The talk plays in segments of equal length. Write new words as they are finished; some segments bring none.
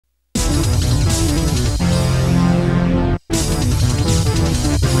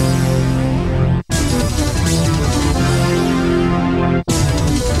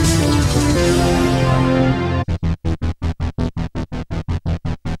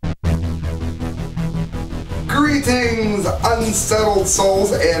Greetings, unsettled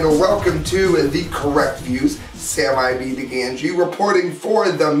souls, and welcome to The Correct Views. Sam I.B. DeGangi reporting for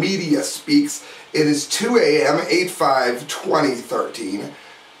The Media Speaks. It is 2 a.m., 8/5/2013,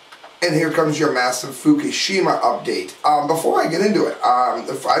 and here comes your massive Fukushima update. Before I get into it, I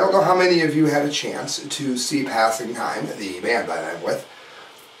don't know how many of you had a chance to see Passing Time, the band that I'm with.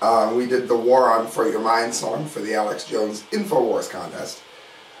 We did the War on For Your Mind song for the Alex Jones InfoWars contest.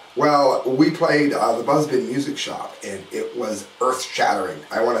 Well, we played the Buzzbin Music Shop, and it was earth-shattering.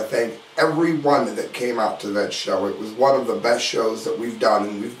 I want to thank everyone that came out to that show. It was one of the best shows that we've done,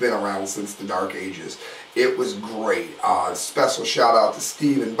 and we've been around since the Dark Ages. It was great. Special shout-out to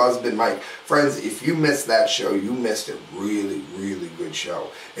Steve and Buzzbin Mike. Friends, if you missed that show, you missed a really, really good show.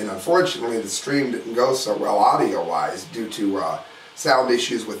 And unfortunately, the stream didn't go so well audio-wise due to sound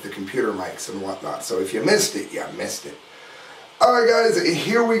issues with the computer mics and whatnot. So if you missed it, you missed it. Alright guys,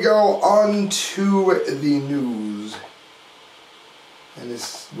 here we go on to the news. And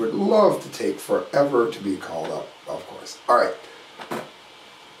this would love to take forever to be called up, of course. Alright.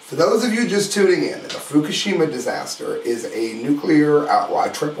 For those of you just tuning in, the Fukushima disaster is a nuclear,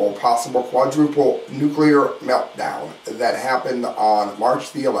 triple, possible quadruple nuclear meltdown that happened on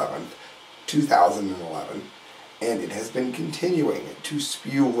March the 11th, 2011. And it has been continuing to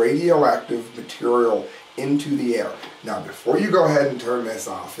spew radioactive material into the air. Now, before you go ahead and turn this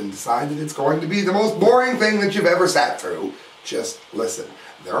off and decide that it's going to be the most boring thing that you've ever sat through, just listen.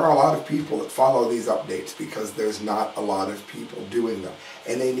 There are a lot of people that follow these updates because there's not a lot of people doing them,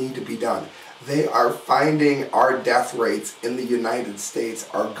 and they need to be done. They are finding our death rates in the United States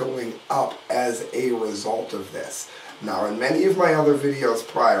are going up as a result of this. Now, in many of my other videos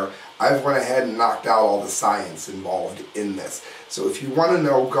prior, I've went ahead and knocked out all the science involved in this. So if you want to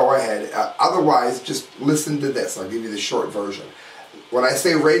know, go ahead. Otherwise, just listen to this. I'll give you the short version. When I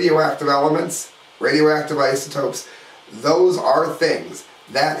say radioactive elements, radioactive isotopes, those are things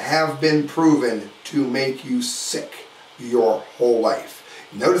that have been proven to make you sick your whole life.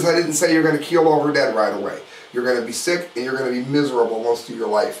 Notice I didn't say you're going to keel over dead right away. You're going to be sick and you're going to be miserable most of your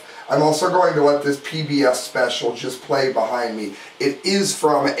life. I'm also going to let this PBS special just play behind me. It is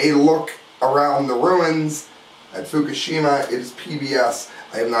from A Look Around the Ruins at Fukushima. It is PBS.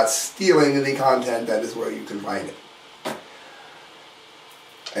 I am not stealing any content. That is where you can find it.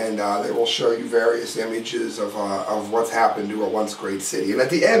 And they will show you various images of what's happened to a once great city. And at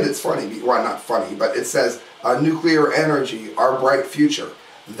the end, it's funny. Well, not funny, but it says, nuclear energy, our bright future.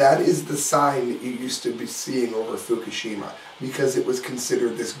 That is the sign that you used to be seeing over Fukushima because it was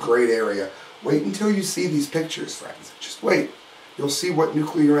considered this great area. Wait until you see these pictures, friends. Just wait. You'll see what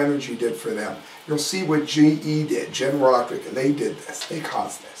nuclear energy did for them. You'll see what GE did, General Electric, and they did this. They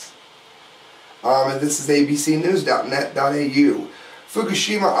caused this. And this is abcnews.net.au.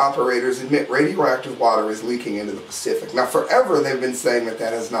 Fukushima operators admit radioactive water is leaking into the Pacific. Now, forever they've been saying that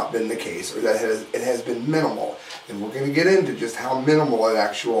that has not been the case, or that it has been minimal. And we're going to get into just how minimal it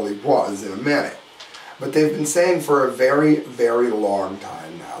actually was in a minute. But they've been saying for a very, very long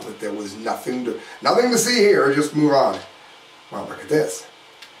time now that there was nothing to see here, just move on. Well, look at this.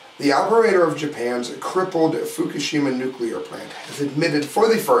 The operator of Japan's crippled Fukushima nuclear plant has admitted for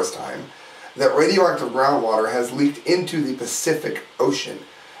the first time that radioactive groundwater has leaked into the Pacific Ocean.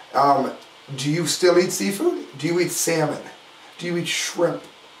 Do you still eat seafood? Do you eat salmon? Do you eat shrimp?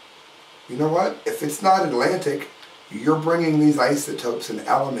 You know what? If it's not Atlantic, you're bringing these isotopes and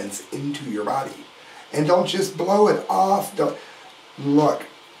elements into your body. And don't just blow it off. Look,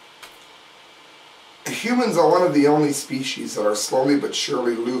 humans are one of the only species that are slowly but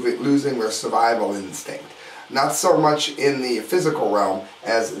surely losing their survival instinct. Not so much in the physical realm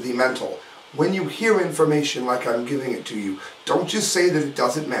as the mental. When you hear information like I'm giving it to you, don't just say that it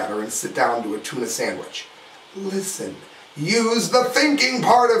doesn't matter and sit down to a tuna sandwich. Listen. Use the thinking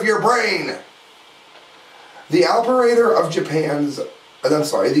part of your brain. The operator of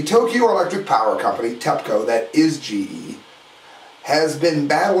the Tokyo Electric Power Company, TEPCO, that is GE, has been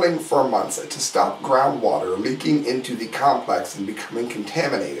battling for months to stop groundwater leaking into the complex and becoming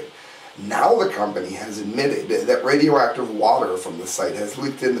contaminated. Now the company has admitted that radioactive water from the site has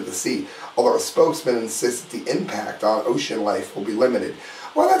leaked into the sea, although a spokesman insists that the impact on ocean life will be limited.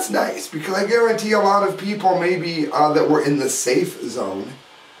 Well, that's nice, because I guarantee a lot of people maybe that were in the safe zone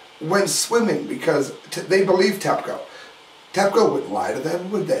went swimming because they believe TEPCO. TEPCO wouldn't lie to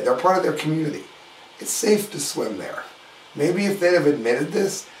them, would they? They're part of their community. It's safe to swim there. Maybe if they'd have admitted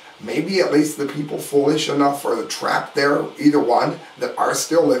this, maybe at least the people foolish enough or trapped there, either one, that are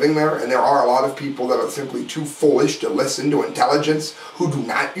still living there, and there are a lot of people that are simply too foolish to listen to intelligence who do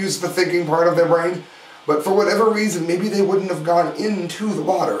not use the thinking part of their brain, but for whatever reason, maybe they wouldn't have gone into the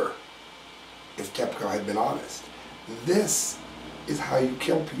water if TEPCO had been honest. This is how you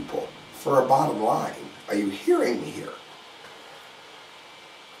kill people for a bottom line. Are you hearing me here?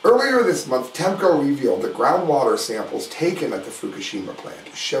 Earlier this month, TEPCO revealed that groundwater samples taken at the Fukushima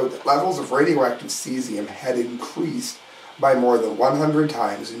plant showed that levels of radioactive cesium had increased by more than 100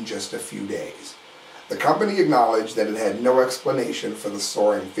 times in just a few days. The company acknowledged that it had no explanation for the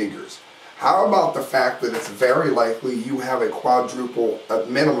soaring figures. How about the fact that it's very likely you have a quadruple, at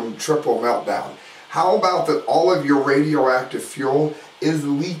minimum triple meltdown? How about that all of your radioactive fuel is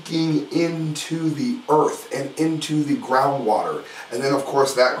leaking into the earth and into the groundwater? And then of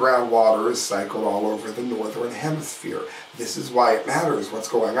course that groundwater is cycled all over the northern hemisphere. This is why it matters what's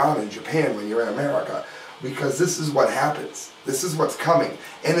going on in Japan when you're in America. Because this is what happens. This is what's coming.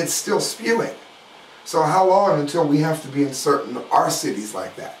 And it's still spewing. So how long until we have to be in certain our cities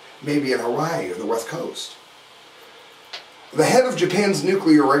like that? Maybe in Hawaii or the West Coast. The head of Japan's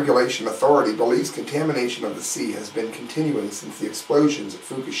Nuclear Regulation Authority believes contamination of the sea has been continuing since the explosions at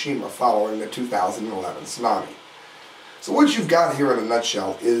Fukushima following the 2011 tsunami. So what you've got here in a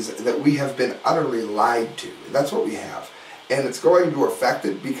nutshell is that we have been utterly lied to. That's what we have. And it's going to affect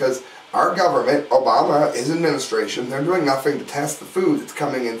it because our government, Obama, his administration, they're doing nothing to test the food that's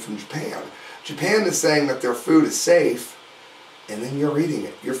coming in from Japan. Japan is saying that their food is safe, and then you're eating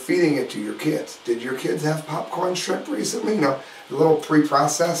it. You're feeding it to your kids. Did your kids have popcorn shrimp recently? You know, the little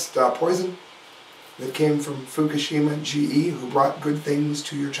pre-processed poison that came from Fukushima GE, who brought good things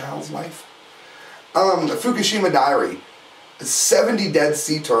to your child's life? The Fukushima Diary, 70 dead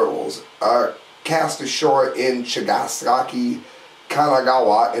sea turtles cast ashore in Chigasaki,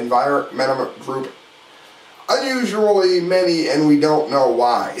 Kanagawa Environmental Group. Unusually many, and we don't know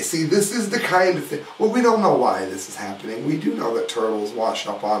why. See, this is the kind of thing. Well, we don't know why this is happening. We do know that turtles wash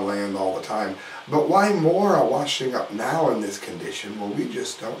up on land all the time. But why more are washing up now in this condition? Well, we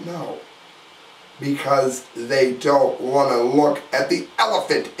just don't know. Because they don't want to look at the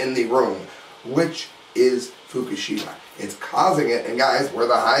elephant in the room, which is Fukushima. It's causing it, and guys, we're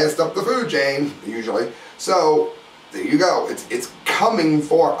the highest up the food chain, usually. So, there you go. It's coming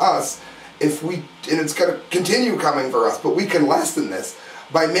for us. And it's going to continue coming for us, but we can lessen this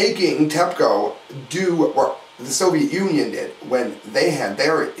by making TEPCO do what the Soviet Union did when they had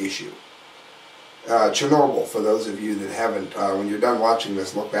their issue. Chernobyl, for those of you that haven't, when you're done watching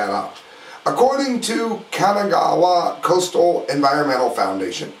this, look that up. According to Kanagawa Coastal Environmental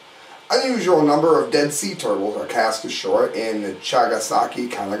Foundation, unusual number of dead sea turtles are cast ashore in Chigasaki,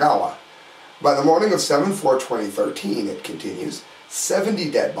 Kanagawa. By the morning of 7/4/2013, it continues, 70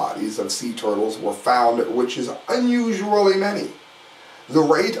 dead bodies of sea turtles were found, which is unusually many. The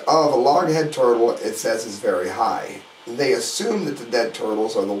rate of a loghead turtle, it says, is very high. They assume that the dead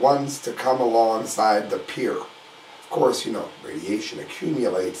turtles are the ones to come alongside the pier. Of course, you know, radiation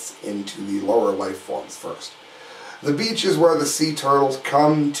accumulates into the lower life forms first. The beach is where the sea turtles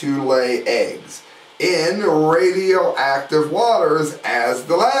come to lay eggs, in radioactive waters, as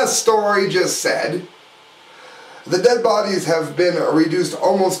the last story just said. The dead bodies have been reduced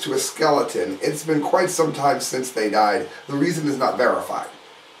almost to a skeleton. It's been quite some time since they died. The reason is not verified.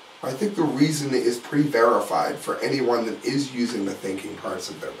 I think the reason is pretty verified for anyone that is using the thinking parts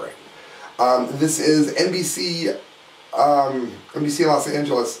of their brain. This is NBC Los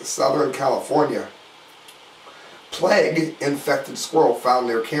Angeles, Southern California. Plague-infected squirrel found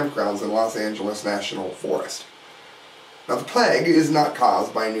near campgrounds in Los Angeles National Forest. Now, the plague is not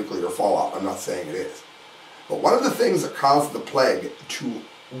caused by nuclear fallout. I'm not saying it is. But one of the things that caused the plague to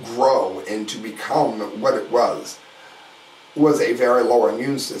grow and to become what it was a very low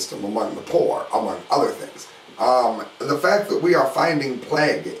immune system among the poor, among other things. The fact that we are finding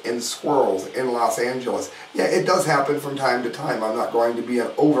plague in squirrels in Los Angeles, yeah, it does happen from time to time. I'm not going to be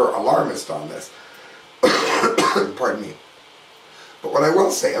an over-alarmist on this. Pardon me. But what I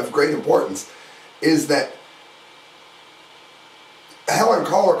will say of great importance is that Helen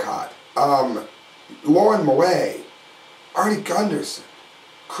Collicott, Lauren Moe, Artie Gunderson,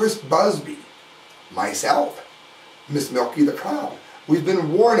 Chris Busby, myself, Miss Milky the Clown. We've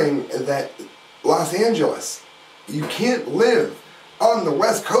been warning that Los Angeles, you can't live on the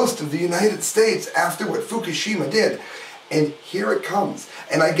west coast of the United States after what Fukushima did. And here it comes.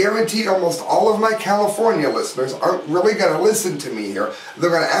 And I guarantee almost all of my California listeners aren't really going to listen to me here. They're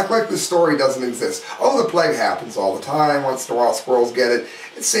going to act like this story doesn't exist. Oh, the plague happens all the time. Once in a while squirrels get it.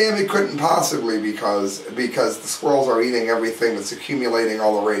 And Sam, it couldn't possibly because the squirrels are eating everything that's accumulating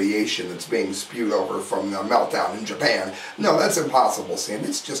all the radiation that's being spewed over from the meltdown in Japan. No, that's impossible, Sam.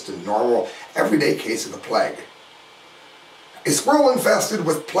 It's just a normal, everyday case of the plague. A squirrel infested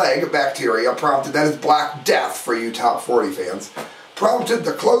with plague bacteria prompted, that is Black Death for you top 40 fans, prompted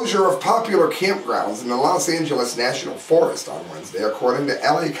the closure of popular campgrounds in the Los Angeles National Forest on Wednesday, according to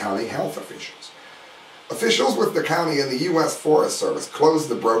LA County health officials. Officials with the county and the U.S. Forest Service closed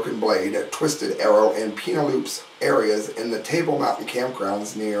the Broken Blade, Twisted Arrow, and Pinaloops areas in the Table Mountain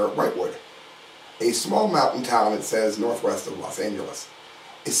campgrounds near Whitewood, a small mountain town, it says, northwest of Los Angeles.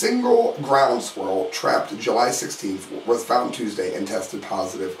 A single ground squirrel trapped July 16th was found Tuesday and tested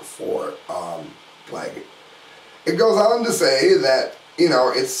positive for plague. It goes on to say that, you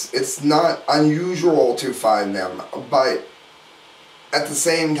know, it's not unusual to find them, but at the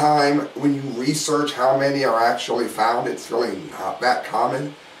same time, when you research how many are actually found, it's really not that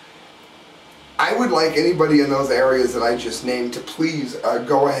common. I would like anybody in those areas that I just named to please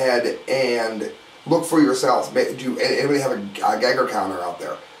go ahead and look for yourselves. Do anybody have a Geiger counter out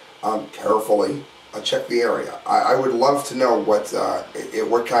there? Carefully check the area. I would love to know what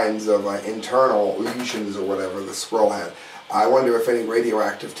kinds of internal lesions or whatever the squirrel had. I wonder if any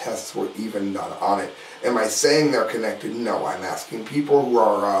radioactive tests were even done on it. Am I saying they're connected? No, I'm asking people who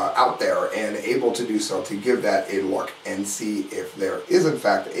are out there and able to do so to give that a look and see if there is in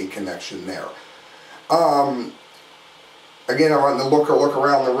fact a connection there. Again, I wanted to look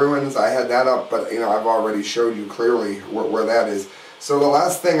around the ruins. I had that up, but you know, I've already showed you clearly where that is. So the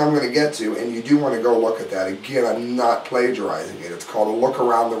last thing I'm going to get to, and you do want to go look at that, again, I'm not plagiarizing it. It's called A Look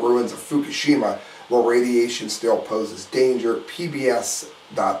Around the Ruins of Fukushima, where radiation still poses danger.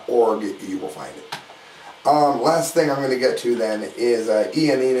 pbs.org, you will find it. Last thing I'm going to get to then is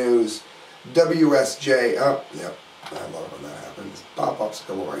E&E News, WSJ, oh, yep, I love when that happens. Pop-ups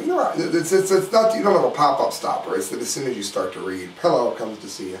galore. You know, it's not, you don't have a pop-up stopper, it's that as soon as you start to read, hello comes to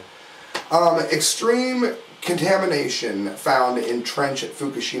see you. Extreme contamination found in trench at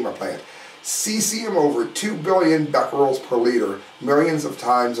Fukushima plant. Cesium over 2 billion becquerels per liter, millions of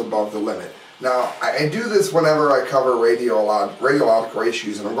times above the limit. Now, I do this whenever I cover radiological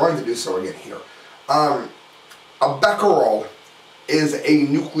issues, and I'm going to do so again here. A becquerel is a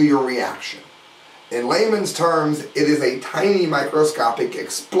nuclear reaction. In layman's terms, it is a tiny microscopic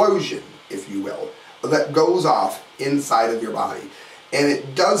explosion, if you will, that goes off inside of your body. And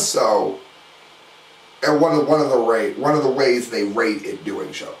it does so, and one of the ways they rate it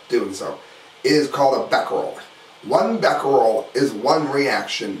doing so is called a becquerel. 1 becquerel is 1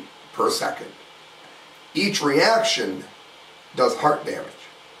 reaction per second. Each reaction does heart damage,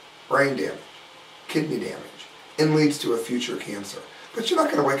 brain damage, kidney damage, and leads to a future cancer. But you're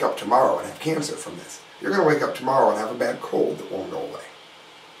not going to wake up tomorrow and have cancer from this. You're going to wake up tomorrow and have a bad cold that won't go away.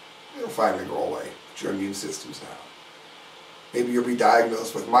 It'll finally go away, but your immune system's down. Maybe you'll be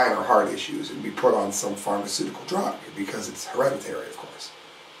diagnosed with minor heart issues and be put on some pharmaceutical drug because it's hereditary, of course.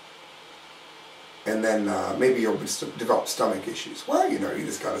 And then maybe you'll develop stomach issues. Well, you know, you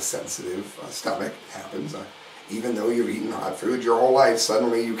just got a sensitive stomach. It happens. Even though you've eaten hot food your whole life,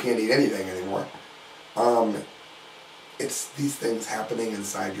 suddenly you can't eat anything anymore. It's these things happening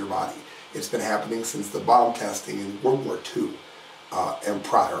inside your body. It's been happening since the bomb testing in World War II, and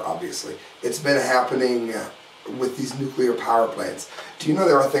prior, obviously. It's been happening with these nuclear power plants. Do you know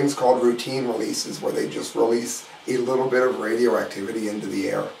there are things called routine releases where they just release a little bit of radioactivity into the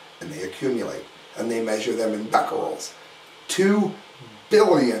air and they accumulate, and they measure them in becquerels. 2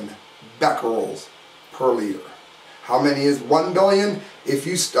 billion becquerels per liter. How many is 1 billion? If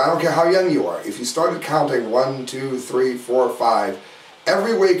you, I don't care how young you are, if you started counting 1, 2, 3, 4, 5,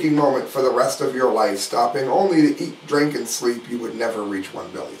 every waking moment for the rest of your life, stopping only to eat, drink, and sleep, you would never reach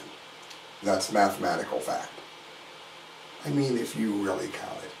 1 billion. That's mathematical fact. I mean, if you really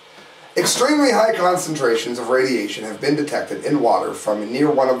count it. Extremely high concentrations of radiation have been detected in water from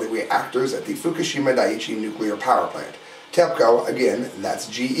near one of the reactors at the Fukushima Daiichi nuclear power plant. TEPCO, again, that's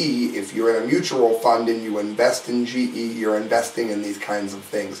GE. If you're in a mutual fund and you invest in GE, you're investing in these kinds of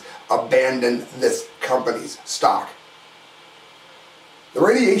things. Abandon this company's stock. The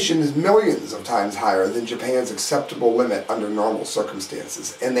radiation is millions of times higher than Japan's acceptable limit under normal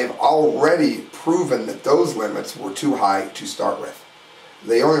circumstances, and they've already proven that those limits were too high to start with.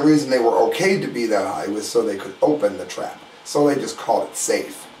 The only reason they were okay to be that high was so they could open the trap. So they just called it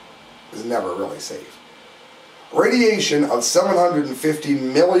safe. It was never really safe. Radiation of 750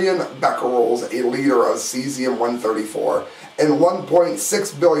 million becquerels a liter of cesium-134 and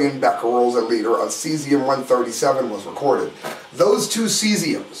 1.6 billion becquerels a liter of cesium-137 was recorded. Those 2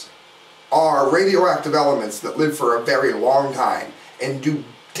 cesiums are radioactive elements that live for a very long time and do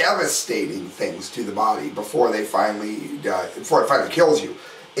devastating things to the body before it finally kills you.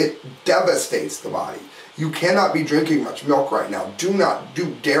 It devastates the body. You cannot be drinking much milk right now. Do not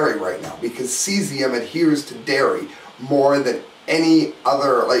do dairy right now because cesium adheres to dairy more than any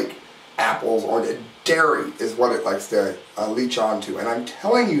other, like apples or dairy is what it likes to leach onto. And I'm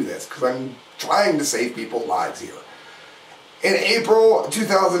telling you this because I'm trying to save people's lives here. In April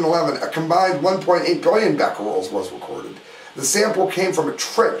 2011, a combined 1.8 billion becquerels was recorded. The sample came from a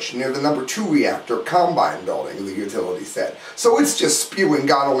trench near the number 2 reactor combine building, the utility said. So it's just spewing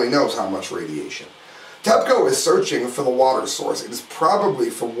God only knows how much radiation. TEPCO is searching for the water source. It is probably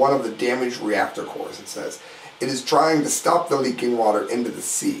from one of the damaged reactor cores, it says. It is trying to stop the leaking water into the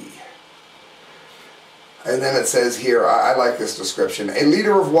sea. And then it says here, I like this description, a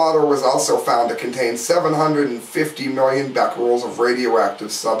liter of water was also found to contain 750 million becquerels of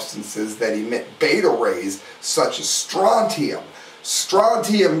radioactive substances that emit beta rays such as strontium.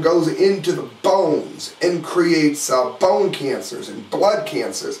 Strontium goes into the bones and creates bone cancers and blood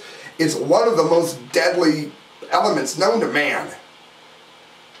cancers. It's one of the most deadly elements known to man.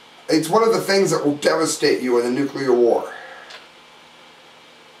 It's one of the things that will devastate you in a nuclear war.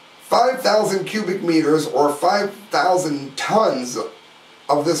 5,000 cubic meters or 5,000 tons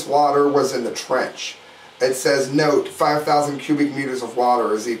of this water was in the trench. It says, note, 5,000 cubic meters of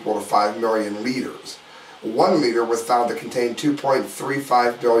water is equal to 5 million liters. 1 liter was found to contain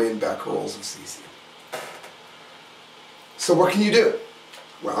 2.35 billion becquerels of cesium. So what can you do?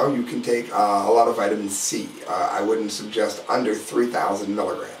 Well, you can take a lot of vitamin C. I wouldn't suggest under 3,000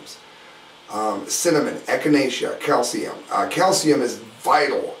 milligrams. Cinnamon, echinacea, calcium. Calcium is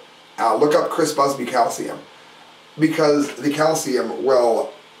vital. Look up Chris Busby calcium, because the calcium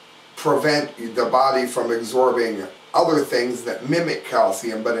will prevent the body from absorbing other things that mimic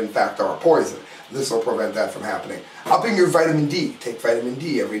calcium but in fact are poison. This will prevent that from happening. Upping your vitamin D. Take vitamin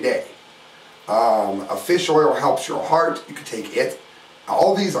D every day. A fish oil helps your heart. You can take it.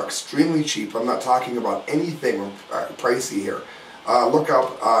 All these are extremely cheap. I'm not talking about anything pricey here. Look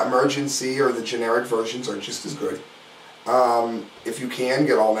up Emergency, or the generic versions are just as good. If you can,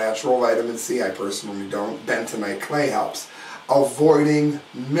 get all natural vitamin C. I personally don't. Bentonite clay helps. Avoiding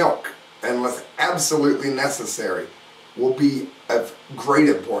milk, unless absolutely necessary, will be of great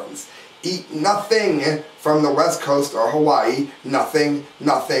importance. Eat nothing from the West Coast or Hawaii. Nothing,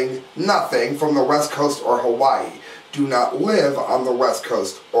 nothing, nothing from the West Coast or Hawaii. Do not live on the West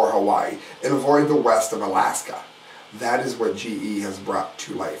Coast or Hawaii, and avoid the west of Alaska. That is what GE has brought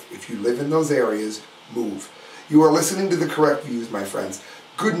to life. If you live in those areas, move. You are listening to the correct views, my friends.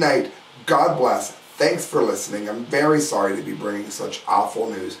 Good night. God bless. Thanks for listening. I'm very sorry to be bringing such awful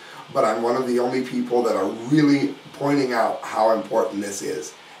news, but I'm one of the only people that are really pointing out how important this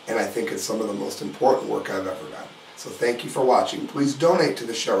is, and I think it's some of the most important work I've ever done. So thank you for watching. Please donate to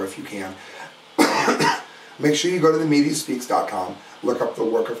the show if you can. Make sure you go to themediaspeaks.com, look up the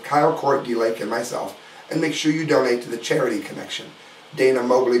work of Kyle Court, D. Lake, and myself, and make sure you donate to the Charity Connection. Dana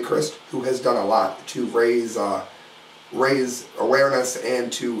Mobley Christ, who has done a lot to raise awareness,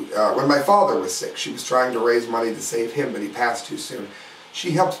 and to, when my father was sick, she was trying to raise money to save him, but he passed too soon.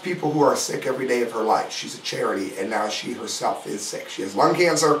 She helps people who are sick every day of her life. She's a charity, and now she herself is sick. She has lung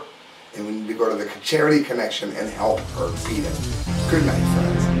cancer, and we need to go to the Charity Connection and help her beat it. Good night,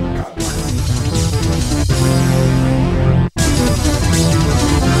 friends. God bless.